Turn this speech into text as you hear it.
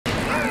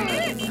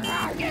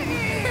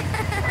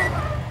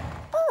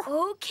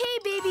Okay,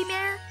 Baby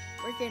Mare.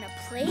 We're gonna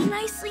play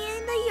nicely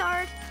in the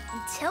yard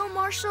until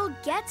Marshall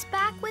gets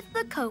back with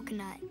the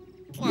coconut.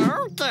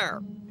 Okay.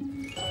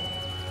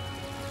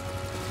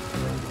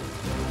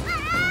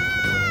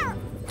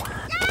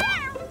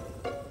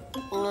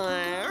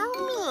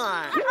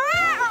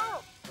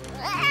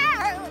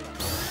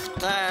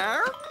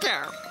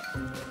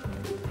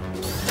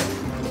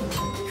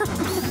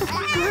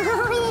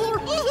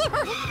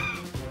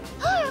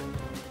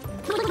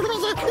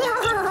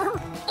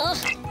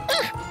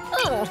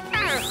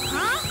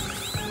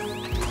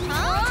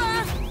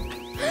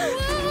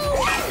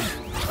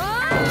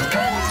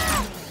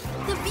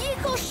 The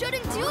vehicle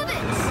shouldn't do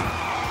this.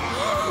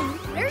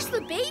 Where's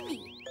the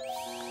baby?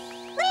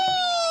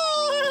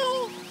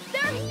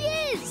 There he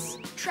is!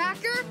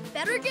 Tracker,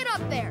 better get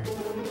up there.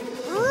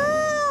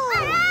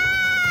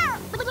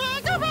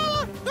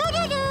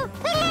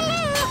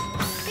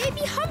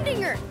 Baby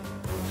Humdinger!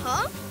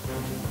 Huh?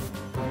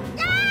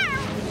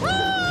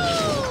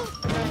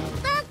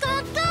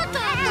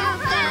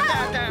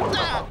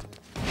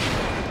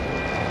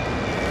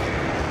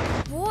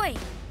 Boy,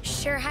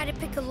 sure had to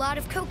pick a lot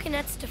of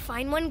coconuts to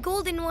find one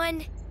golden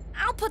one.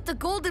 I'll put the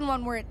golden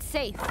one where it's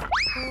safe.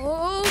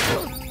 Oh!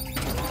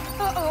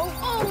 Uh-oh!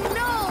 Oh,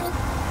 no!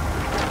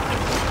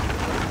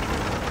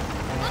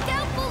 Look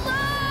out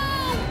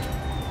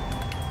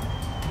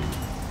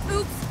below!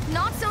 Oops,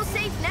 not so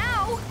safe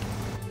now.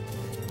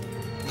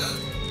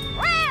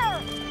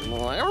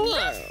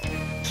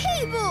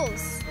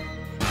 Cables!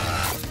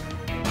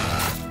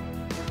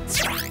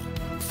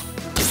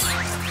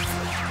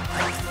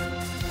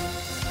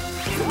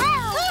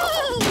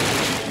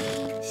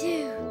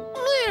 Phew.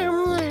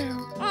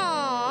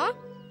 Aw,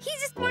 he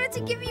just wanted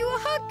to give you a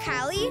hug,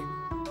 Callie.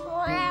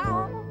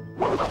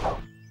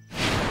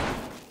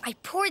 I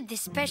poured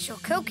this special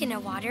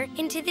coconut water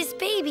into this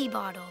baby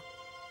bottle.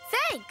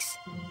 Thanks.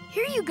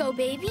 Here you go,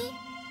 baby.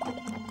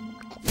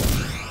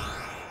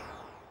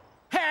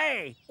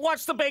 Hey,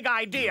 what's the big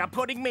idea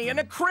putting me in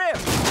a crib?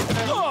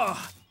 Ugh.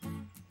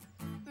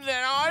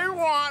 Then I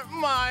want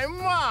my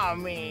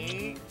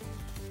mommy.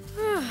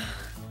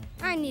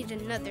 I need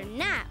another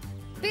nap.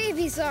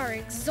 Babies are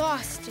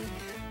exhausting.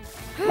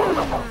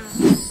 Stop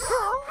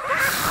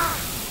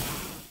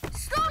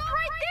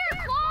right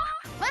there, Claw!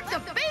 Let the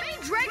baby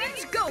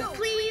dragons go,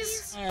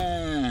 please!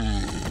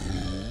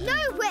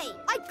 No way!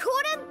 I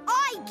caught him,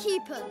 I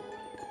keep him!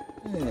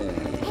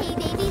 Hey,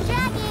 baby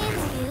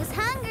dragons, who's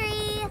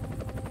hungry?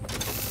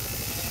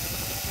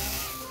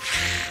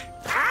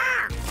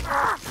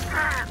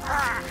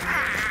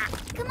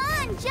 Come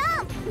on,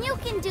 jump! You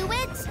can do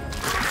it!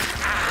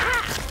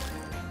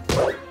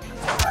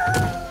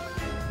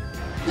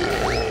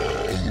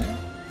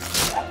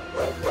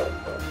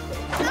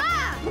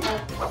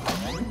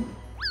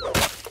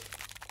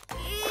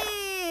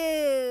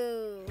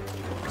 Ew!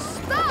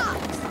 Stop!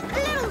 A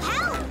little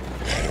help!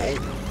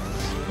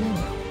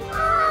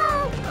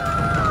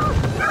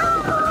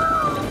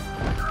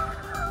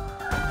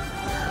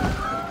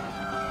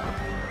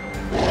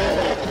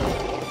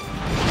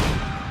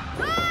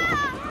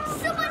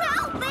 Someone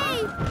help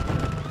me!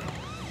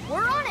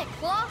 We're on it,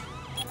 Claw.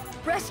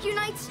 Rescue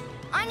Knights,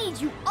 I need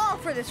you all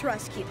for this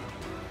rescue.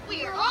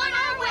 We're on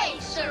our way,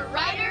 Sir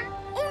Ryder.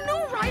 Oh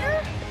no,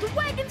 Ryder! The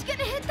wagon's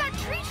gonna hit that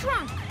tree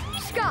trunk!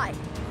 Skye,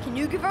 can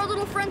you give our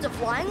little friends a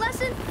flying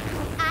lesson?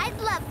 I'd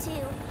love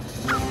to.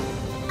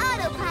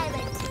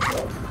 Autopilot.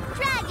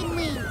 Dragon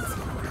wings.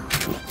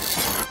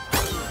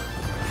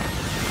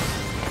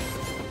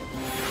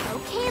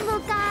 Okay, little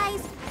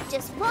guys.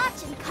 Just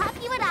watch and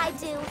copy what I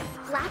do.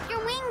 Flap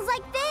your wings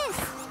like this.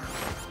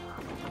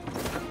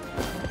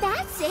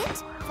 That's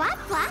it. Flap,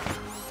 flap.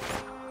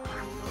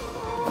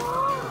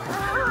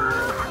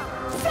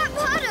 Flap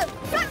harder!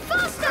 Flap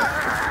faster!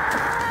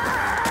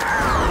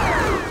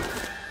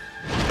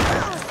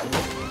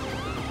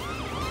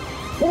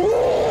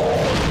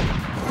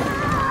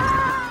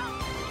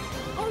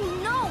 Oh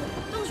no!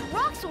 Those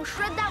rocks will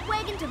shred that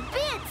wagon to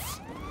bits!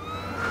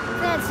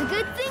 That's a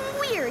good thing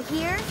we're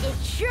here. It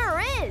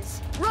sure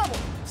is! Rubble,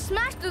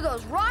 smash through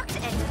those rocks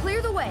and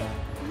clear the way.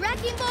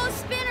 Wrecking ball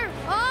spinner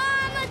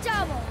on the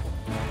double.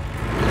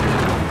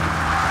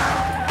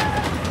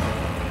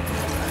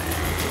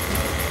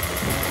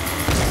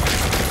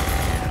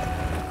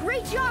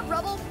 Great job,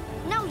 Rubble!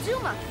 Now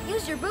Zuma,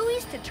 use your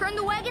buoys to turn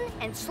the wagon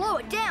and slow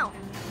it down.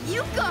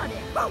 You got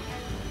it.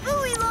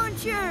 Buoy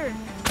launcher.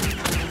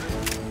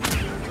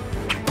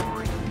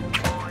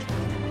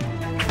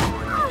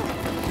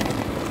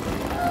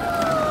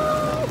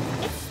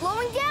 It's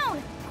slowing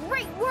down!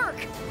 Great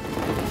work!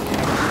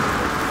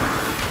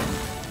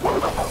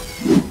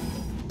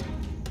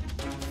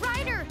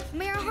 Ryder,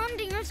 Mayor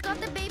Humdinger's got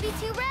the baby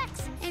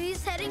T-Rex, and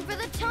he's heading for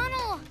the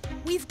tunnel.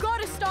 We've got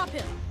to stop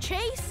him.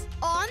 Chase?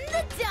 On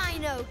the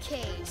dino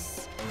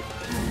case.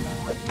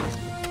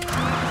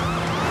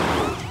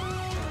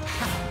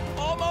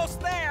 Almost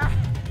there,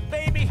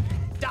 baby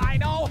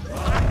dino.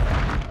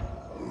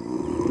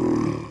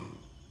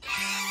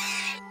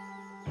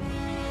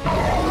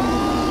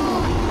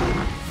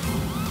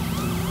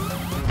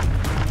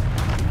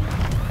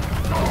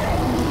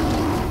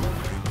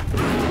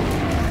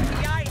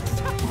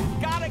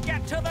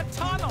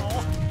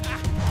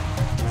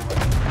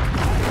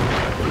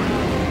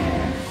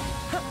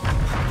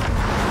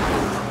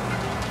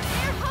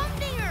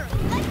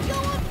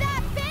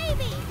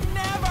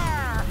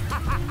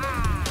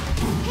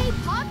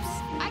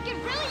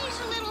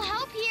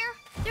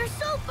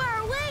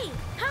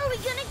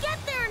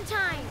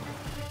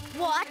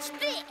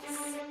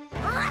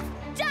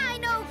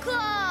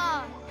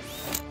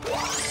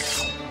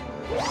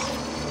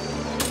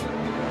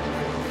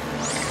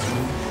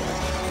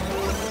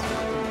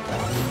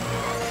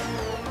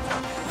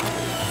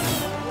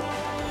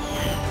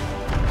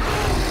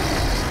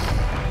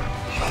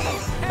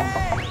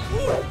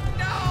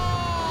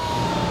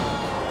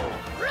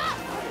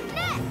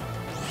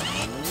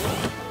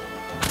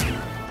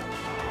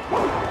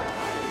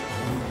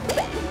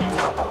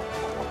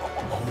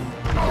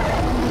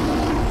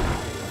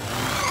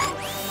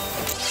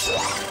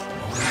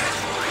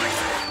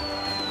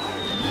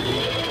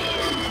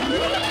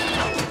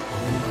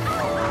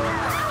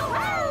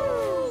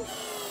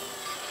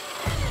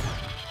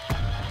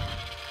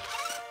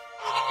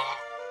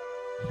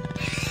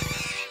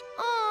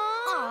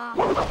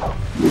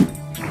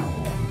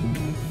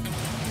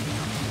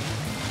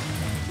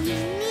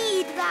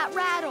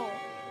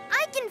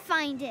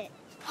 find it.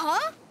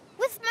 Huh?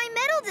 With my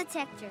metal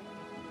detector.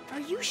 Are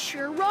you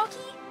sure, Rocky?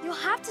 You'll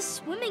have to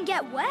swim and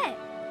get wet.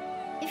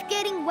 If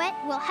getting wet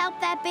will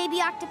help that baby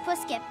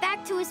octopus get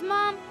back to his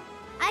mom,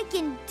 I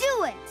can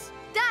do it.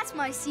 That's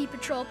my Sea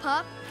Patrol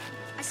pup.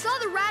 I saw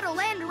the rattle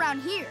land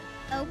around here.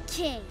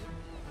 Okay,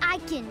 I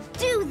can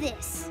do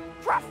this.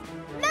 Ruff!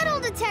 Metal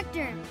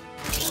detector.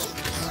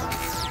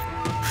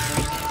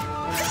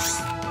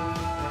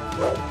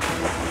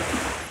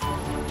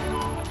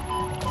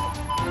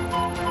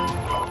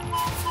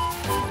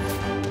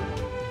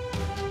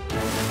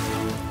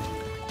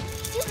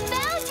 You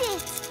found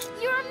it!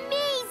 You're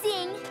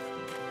amazing!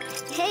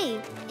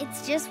 Hey,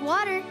 it's just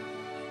water.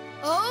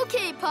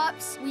 Okay,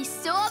 pups, we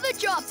still have a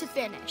job to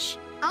finish.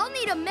 I'll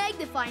need a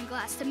magnifying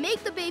glass to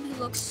make the baby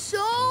look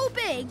so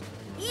big,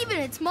 even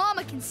its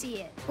mama can see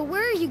it. But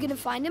where are you gonna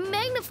find a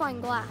magnifying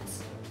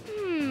glass?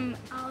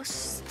 I'll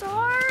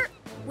start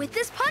with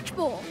this punch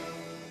bowl.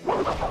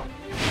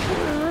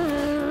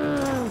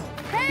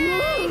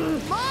 Hey,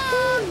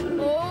 Mom,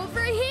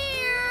 over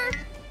here.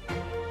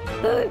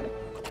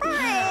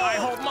 I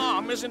hope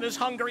Mom isn't as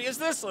hungry as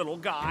this little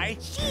guy.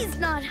 She's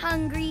not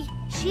hungry.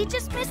 She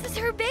just misses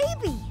her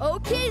baby.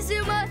 Okay,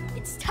 Zuma,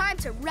 it's time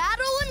to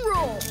rattle and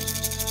roll.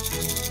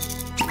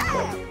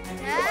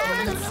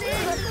 That's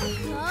it.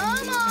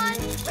 Come on.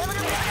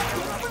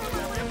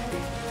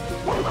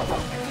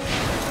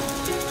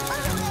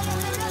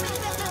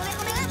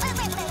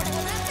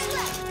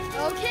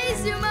 Okay,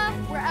 Zuma,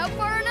 we're out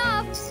far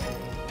enough.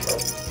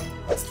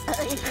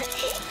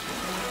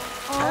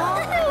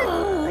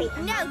 Oh,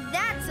 now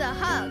that's a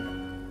hug.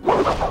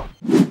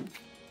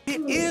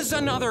 It is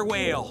another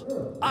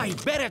whale. I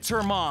bet it's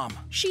her mom.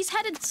 She's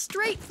headed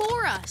straight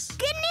for us.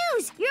 Good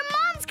news, your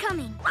mom's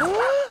coming.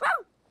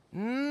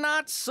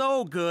 Not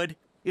so good.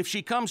 If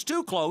she comes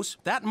too close,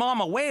 that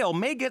mama whale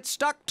may get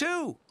stuck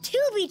too. 2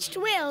 beached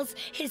whales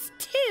is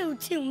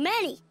too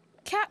many.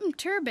 Captain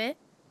Turbot,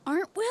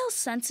 aren't whales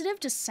sensitive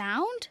to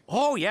sound?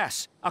 Oh,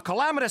 yes. A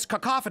calamitous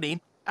cacophony.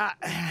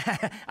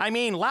 I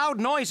mean, loud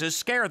noises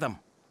scare them.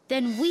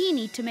 Then we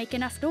need to make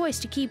enough noise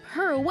to keep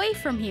her away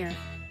from here.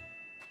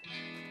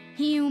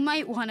 You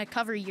might want to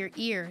cover your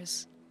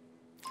ears.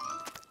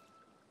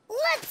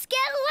 Let's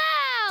get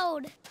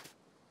loud!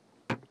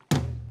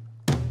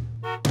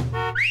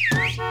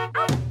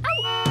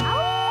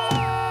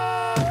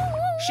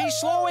 She's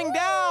slowing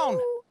down.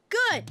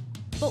 Good,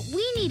 but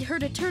we need her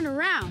to turn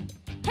around.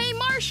 Hey,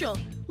 Marshall,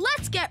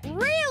 let's get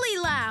really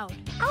loud.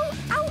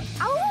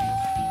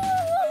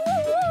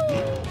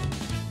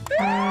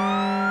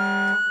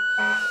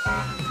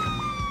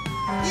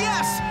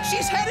 Yes,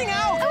 she's heading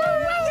out.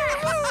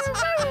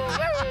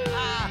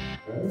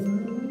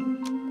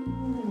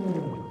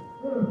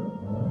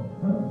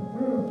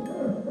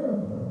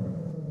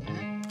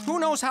 Who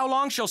knows how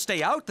long she'll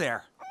stay out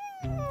there?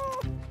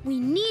 We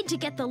need to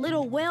get the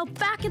little whale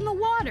back in the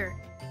water.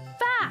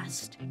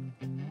 Fast.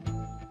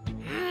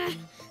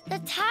 The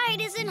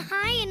tide isn't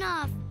high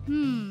enough.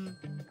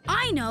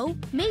 I know.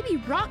 Maybe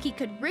Rocky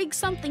could rig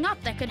something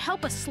up that could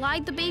help us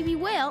slide the baby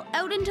whale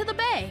out into the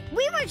bay.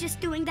 We were just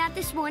doing that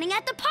this morning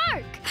at the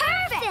park.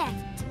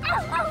 Perfect!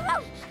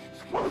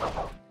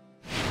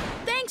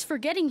 Thanks for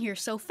getting here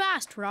so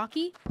fast,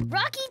 Rocky.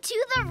 Rocky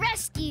to the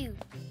rescue.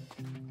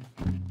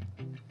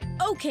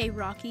 Okay,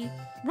 Rocky.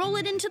 Roll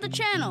it into the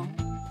channel.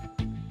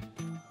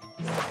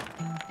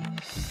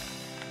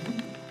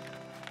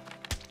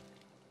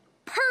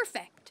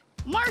 Perfect.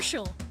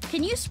 Marshall,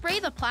 can you spray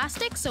the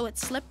plastic so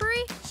it's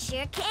slippery?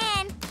 Sure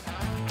can.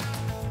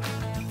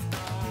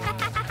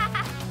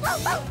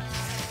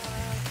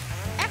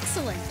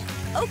 Excellent.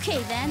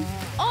 Okay then,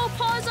 all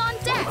paws on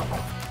deck.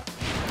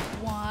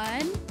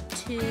 1,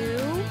 2,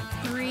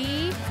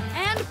 3,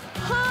 and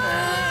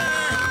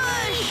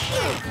push!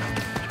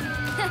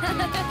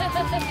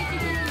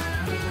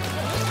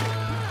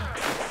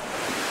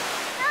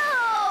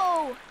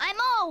 No! I'm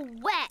all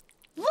wet.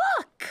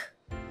 Look!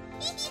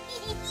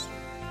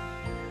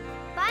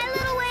 Bye,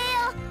 little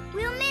whale.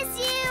 We'll miss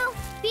you.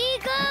 Be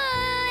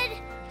good.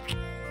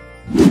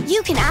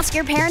 You can ask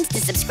your parents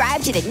to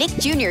subscribe to the Nick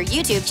Jr.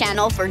 YouTube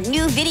channel for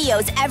new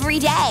videos every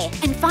day.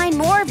 And find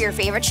more of your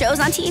favorite shows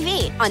on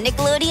TV on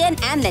Nickelodeon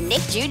and the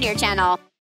Nick Jr. channel.